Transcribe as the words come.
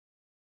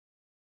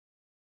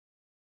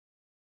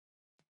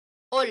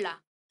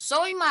Hola,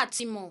 soy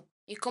Máximo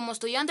y como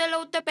estudiante de la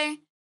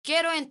UTP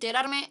quiero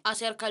enterarme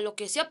acerca de lo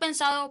que se ha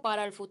pensado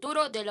para el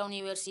futuro de la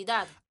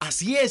universidad.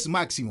 Así es,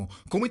 Máximo.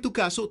 Como en tu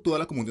caso, toda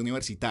la comunidad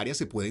universitaria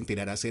se puede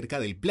enterar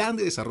acerca del Plan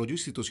de Desarrollo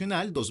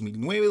Institucional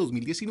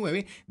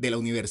 2009-2019 de la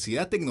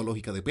Universidad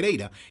Tecnológica de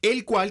Pereira,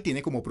 el cual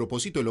tiene como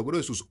propósito el logro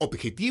de sus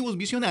objetivos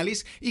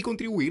visionales y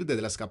contribuir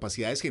desde las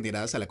capacidades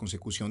generadas a la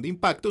consecución de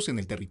impactos en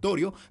el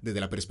territorio desde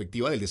la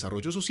perspectiva del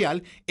desarrollo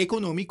social,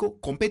 económico,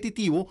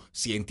 competitivo,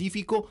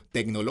 científico,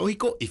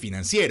 tecnológico y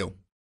financiero.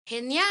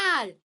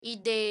 ¡Genial!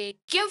 ¿Y de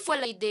quién fue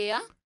la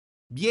idea?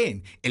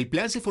 Bien, el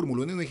plan se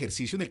formuló en un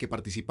ejercicio en el que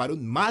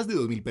participaron más de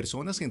 2.000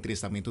 personas entre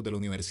estamentos de la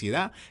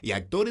universidad y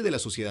actores de la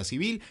sociedad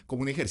civil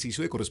como un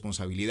ejercicio de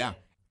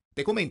corresponsabilidad.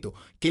 Te comento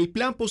que el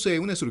plan posee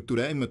una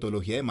estructura de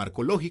metodología de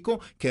marco lógico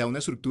que da una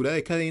estructura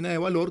de cadena de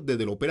valor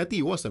desde lo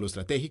operativo hasta lo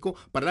estratégico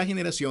para la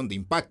generación de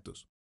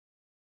impactos.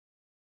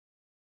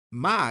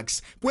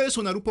 Max, puede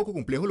sonar un poco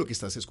complejo lo que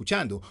estás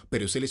escuchando,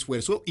 pero es el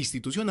esfuerzo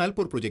institucional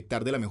por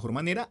proyectar de la mejor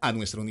manera a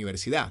nuestra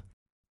universidad.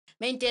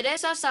 Me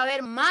interesa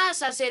saber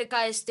más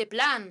acerca de este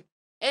plan.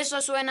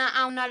 Eso suena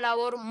a una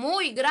labor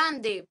muy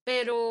grande,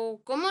 pero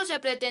 ¿cómo se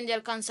pretende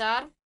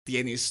alcanzar?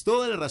 Tienes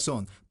toda la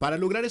razón. Para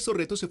lograr estos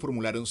retos se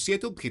formularon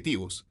 7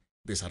 objetivos.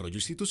 Desarrollo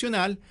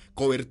institucional,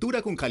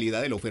 cobertura con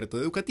calidad de la oferta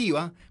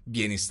educativa,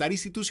 bienestar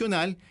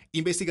institucional,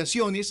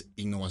 investigaciones,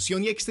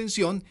 innovación y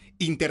extensión,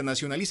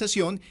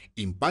 internacionalización,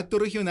 impacto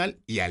regional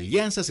y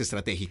alianzas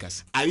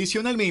estratégicas.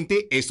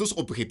 Adicionalmente, estos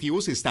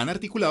objetivos están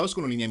articulados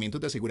con los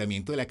lineamientos de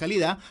aseguramiento de la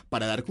calidad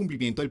para dar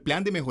cumplimiento al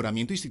plan de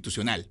mejoramiento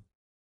institucional.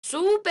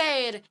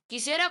 ¡Súper!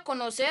 Quisiera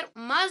conocer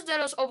más de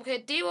los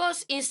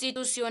objetivos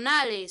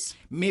institucionales.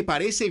 Me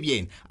parece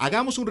bien.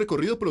 Hagamos un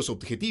recorrido por los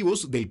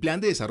objetivos del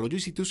Plan de Desarrollo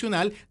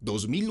Institucional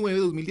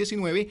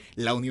 2009-2019,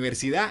 la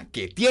universidad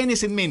que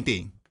tienes en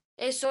mente.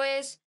 Eso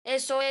es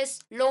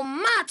lo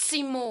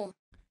máximo.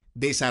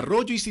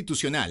 Desarrollo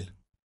institucional.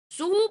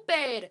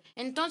 ¡Súper!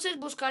 Entonces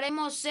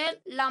buscaremos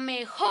ser la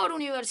mejor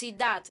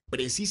universidad.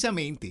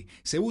 Precisamente,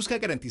 se busca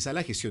garantizar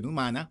la gestión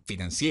humana,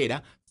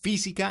 financiera,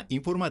 física,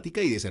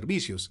 informática y de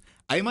servicios,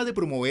 además de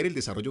promover el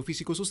desarrollo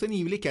físico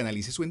sostenible que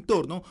analice su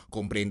entorno,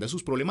 comprenda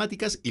sus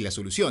problemáticas y las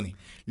solucione.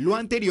 Lo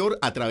anterior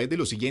a través de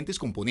los siguientes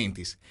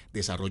componentes: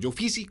 desarrollo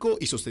físico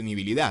y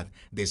sostenibilidad,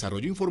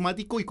 desarrollo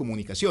informático y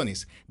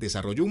comunicaciones,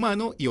 desarrollo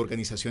humano y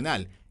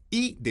organizacional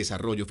y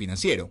desarrollo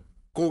financiero.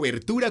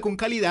 Cobertura con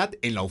calidad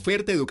en la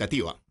oferta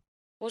educativa.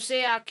 O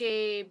sea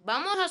que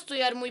vamos a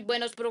estudiar muy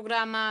buenos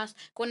programas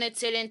con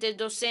excelentes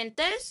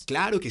docentes.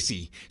 Claro que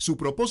sí. Su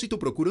propósito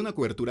procura una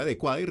cobertura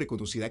adecuada y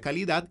reconocida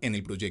calidad en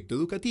el proyecto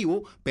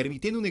educativo,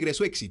 permitiendo un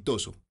egreso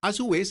exitoso, a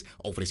su vez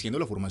ofreciendo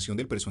la formación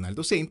del personal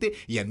docente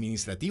y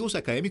administrativos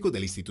académicos de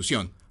la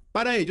institución.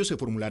 Para ello se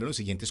formularon los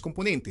siguientes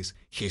componentes: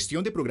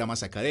 gestión de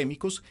programas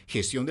académicos,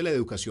 gestión de la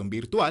educación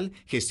virtual,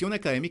 gestión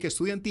académica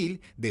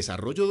estudiantil,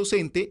 desarrollo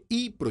docente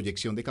y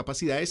proyección de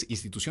capacidades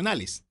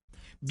institucionales.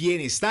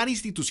 Bienestar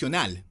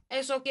institucional.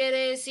 Eso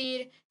quiere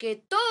decir que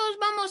todos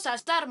vamos a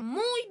estar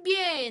muy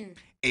bien.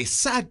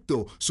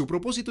 Exacto. Su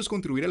propósito es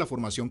contribuir a la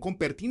formación con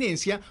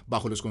pertinencia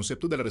bajo los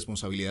conceptos de la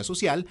responsabilidad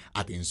social,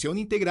 atención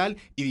integral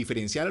y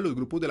diferenciar a los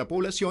grupos de la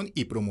población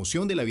y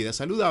promoción de la vida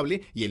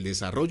saludable y el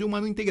desarrollo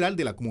humano integral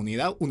de la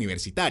comunidad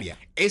universitaria.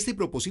 Este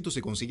propósito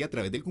se consigue a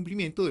través del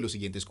cumplimiento de los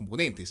siguientes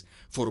componentes: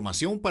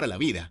 formación para la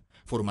vida,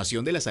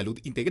 formación de la salud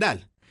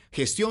integral,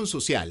 gestión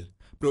social,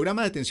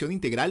 programa de atención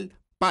integral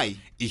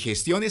PAI y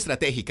gestión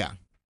estratégica,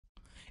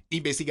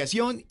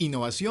 investigación,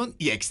 innovación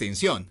y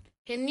extensión.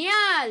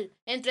 ¡Genial!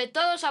 Entre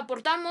todos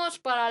aportamos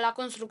para la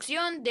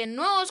construcción de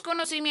nuevos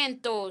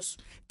conocimientos.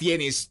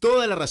 Tienes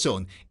toda la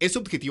razón. Este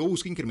objetivo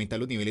busca incrementar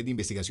los niveles de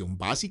investigación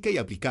básica y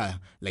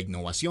aplicada, la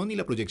innovación y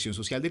la proyección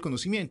social del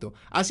conocimiento,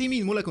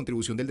 asimismo la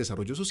contribución del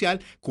desarrollo social,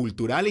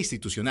 cultural e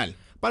institucional,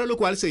 para lo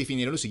cual se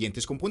definieron los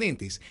siguientes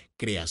componentes: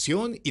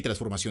 creación y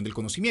transformación del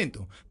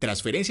conocimiento,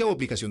 transferencia o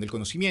aplicación del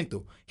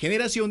conocimiento,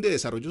 generación de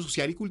desarrollo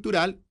social y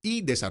cultural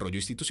y desarrollo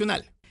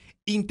institucional.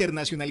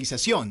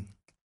 Internacionalización.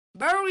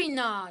 Very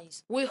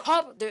nice. We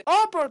have the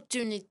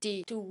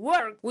opportunity to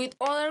work with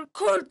other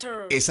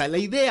cultures. Esa es la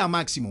idea,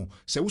 Máximo.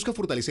 Se busca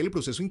fortalecer el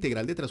proceso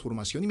integral de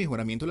transformación y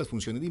mejoramiento de las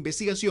funciones de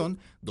investigación,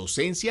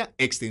 docencia,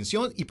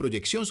 extensión y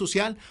proyección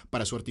social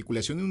para su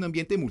articulación en un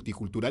ambiente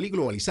multicultural y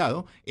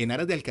globalizado en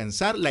aras de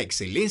alcanzar la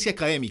excelencia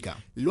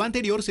académica. Lo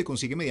anterior se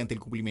consigue mediante el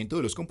cumplimiento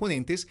de los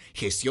componentes: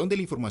 gestión de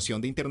la información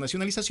de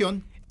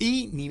internacionalización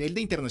y nivel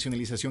de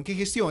internacionalización que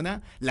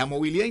gestiona, la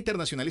movilidad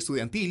internacional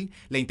estudiantil,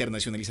 la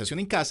internacionalización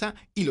en casa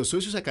y los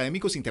socios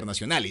académicos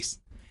internacionales.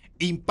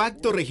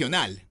 Impacto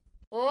regional.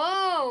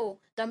 ¡Oh!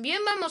 También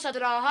vamos a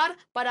trabajar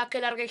para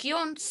que la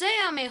región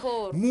sea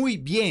mejor. Muy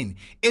bien,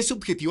 ese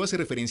objetivo hace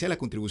referencia a la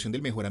contribución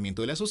del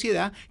mejoramiento de la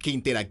sociedad que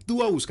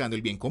interactúa buscando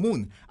el bien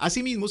común.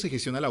 Asimismo, se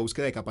gestiona la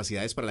búsqueda de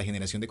capacidades para la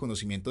generación de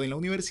conocimiento en la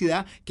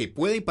universidad que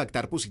pueda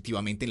impactar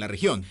positivamente en la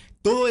región.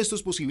 Todo esto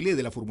es posible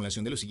desde la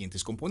formulación de los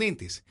siguientes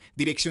componentes: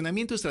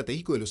 direccionamiento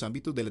estratégico de los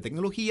ámbitos de la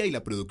tecnología y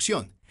la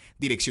producción,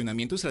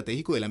 direccionamiento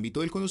estratégico del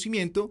ámbito del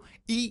conocimiento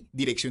y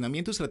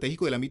direccionamiento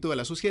estratégico del ámbito de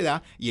la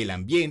sociedad y el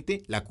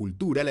ambiente, la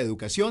cultura, la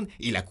educación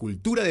y la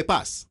cultura de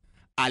paz.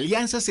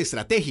 Alianzas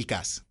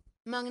estratégicas.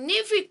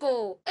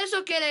 ¡Magnífico!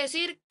 Eso quiere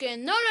decir que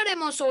no lo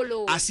haremos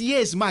solos. Así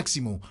es,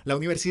 Máximo. La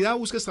universidad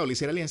busca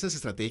establecer alianzas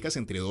estratégicas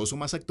entre dos o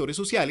más actores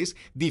sociales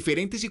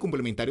diferentes y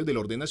complementarios del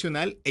orden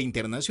nacional e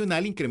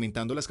internacional,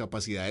 incrementando las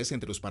capacidades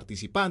entre los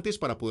participantes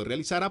para poder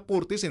realizar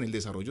aportes en el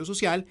desarrollo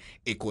social,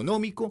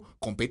 económico,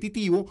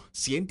 competitivo,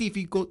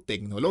 científico,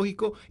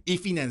 tecnológico y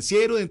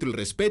financiero dentro del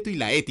respeto y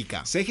la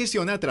ética. Se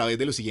gestiona a través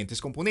de los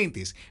siguientes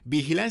componentes: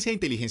 vigilancia e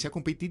inteligencia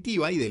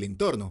competitiva y del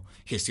entorno,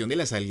 gestión de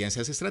las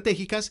alianzas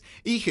estratégicas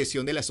y gestión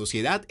de la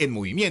sociedad en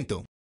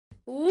movimiento.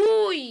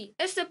 Uy,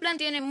 este plan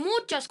tiene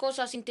muchas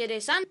cosas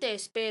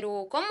interesantes,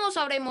 pero ¿cómo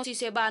sabremos si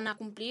se van a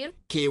cumplir?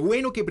 Qué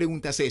bueno que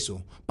preguntas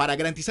eso. Para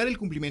garantizar el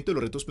cumplimiento de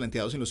los retos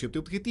planteados en los 7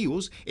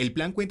 objetivos, el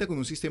plan cuenta con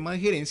un sistema de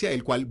gerencia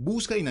el cual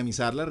busca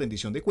dinamizar la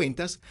rendición de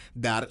cuentas,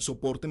 dar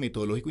soporte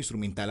metodológico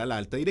instrumental a la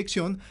alta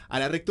dirección, a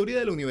la rectoría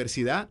de la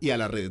universidad y a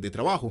las redes de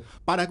trabajo,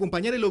 para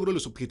acompañar el logro de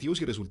los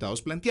objetivos y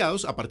resultados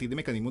planteados a partir de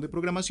mecanismos de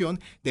programación,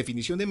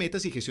 definición de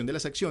metas y gestión de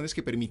las acciones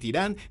que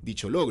permitirán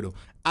dicho logro.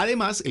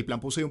 Además, el plan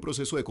posee un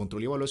proceso de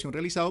control y evaluación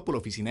realizado por la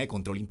Oficina de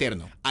Control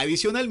Interno.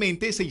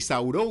 Adicionalmente, se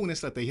instauró una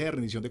estrategia de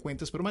rendición de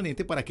cuentas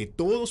permanente para que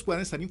todos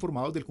puedan estar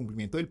informados del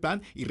cumplimiento del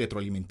plan y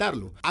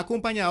retroalimentarlo,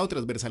 acompañado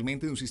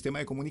transversalmente de un sistema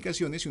de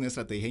comunicaciones y una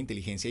estrategia de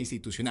inteligencia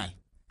institucional.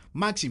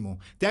 Máximo,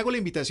 te hago la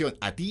invitación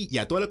a ti y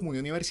a toda la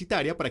comunidad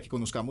universitaria para que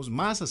conozcamos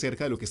más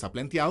acerca de lo que está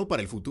planteado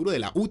para el futuro de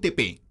la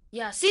UTP. Y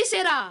así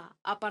será.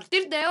 A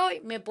partir de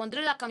hoy me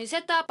pondré la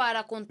camiseta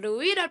para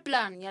contribuir al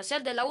plan y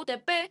hacer de la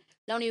UTP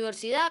la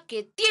universidad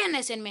que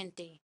tienes en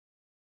mente.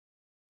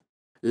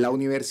 La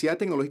Universidad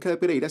Tecnológica de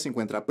Pereira se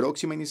encuentra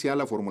próxima a iniciar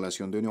la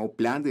formulación de un nuevo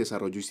plan de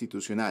desarrollo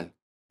institucional.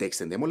 Te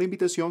extendemos la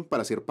invitación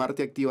para ser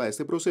parte activa de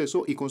este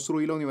proceso y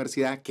construir la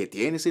universidad que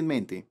tienes en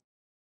mente.